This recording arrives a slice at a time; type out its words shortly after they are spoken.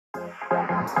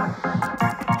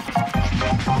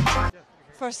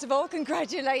First of all,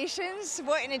 congratulations.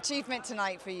 What an achievement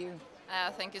tonight for you.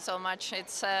 Thank you so much.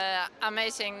 It's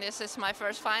amazing. This is my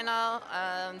first final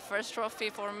and first trophy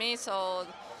for me, so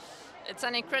it's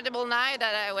an incredible night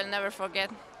that I will never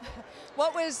forget.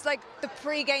 What was like the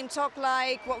pre-game talk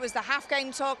like? What was the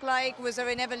half-game talk like? Was there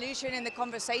an evolution in the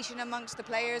conversation amongst the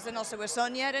players and also with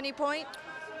Sonia at any point?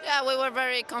 Yeah, we were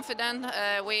very confident.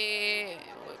 We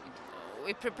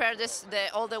prepared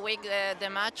all the week the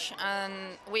match, and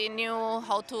we knew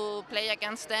how to play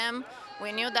against them.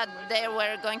 We knew that they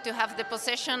were going to have the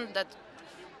possession, that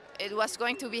it was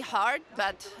going to be hard,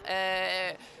 but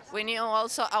we knew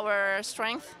also our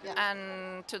strength. Yeah.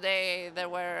 And today they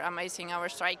were amazing, our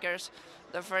strikers.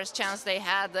 The first chance they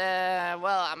had,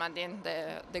 well, Amandine,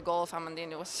 the goal of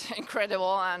Amandine was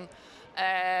incredible, and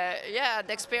yeah,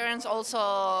 the experience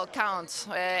also counts.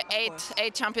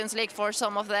 Eight Champions League for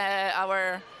some of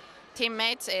our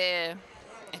teammates.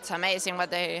 It's amazing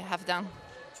what they have done.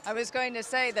 I was going to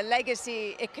say the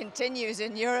legacy, it continues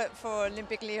in Europe for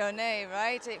Olympique Lyonnais,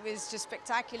 right? It was just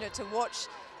spectacular to watch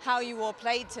how you all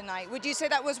played tonight. Would you say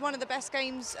that was one of the best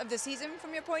games of the season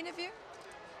from your point of view?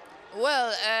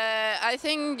 Well, I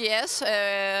think yes.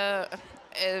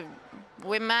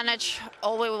 We managed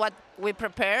always what we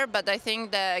prepare, but I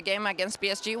think the game against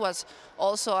PSG was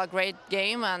also a great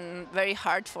game and very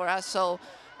hard for us. So,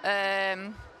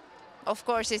 of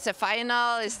course, it's a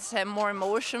final, it's more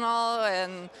emotional,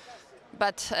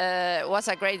 but it was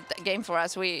a great game for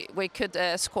us. We could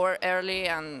score early,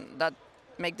 and that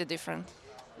made the difference.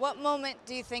 What moment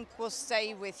do you think will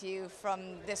stay with you from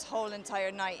this whole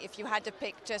entire night? If you had to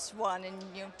pick just one, and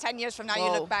 10 years from now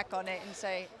you look back on it and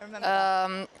say, remember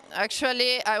that?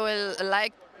 Actually, I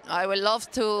will love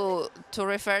to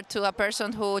refer to a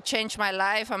person who changed my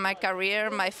life and my career,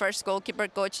 my first goalkeeper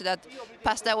coach that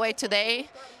passed away today.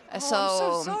 Oh, I'm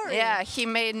so sorry. Yeah, he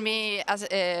made me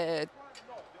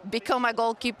become a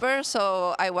goalkeeper,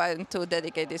 so I want to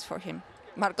dedicate this for him.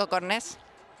 Marco Cornes.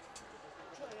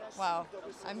 Wow,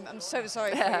 I'm so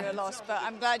sorry for your loss, but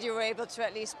I'm glad you were able to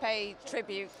at least pay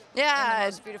tribute in the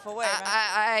most beautiful way.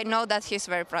 Right? I know that he's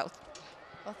very proud.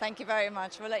 Well, thank you very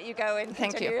much. We'll let you go and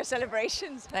continue your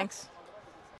celebrations. Thanks.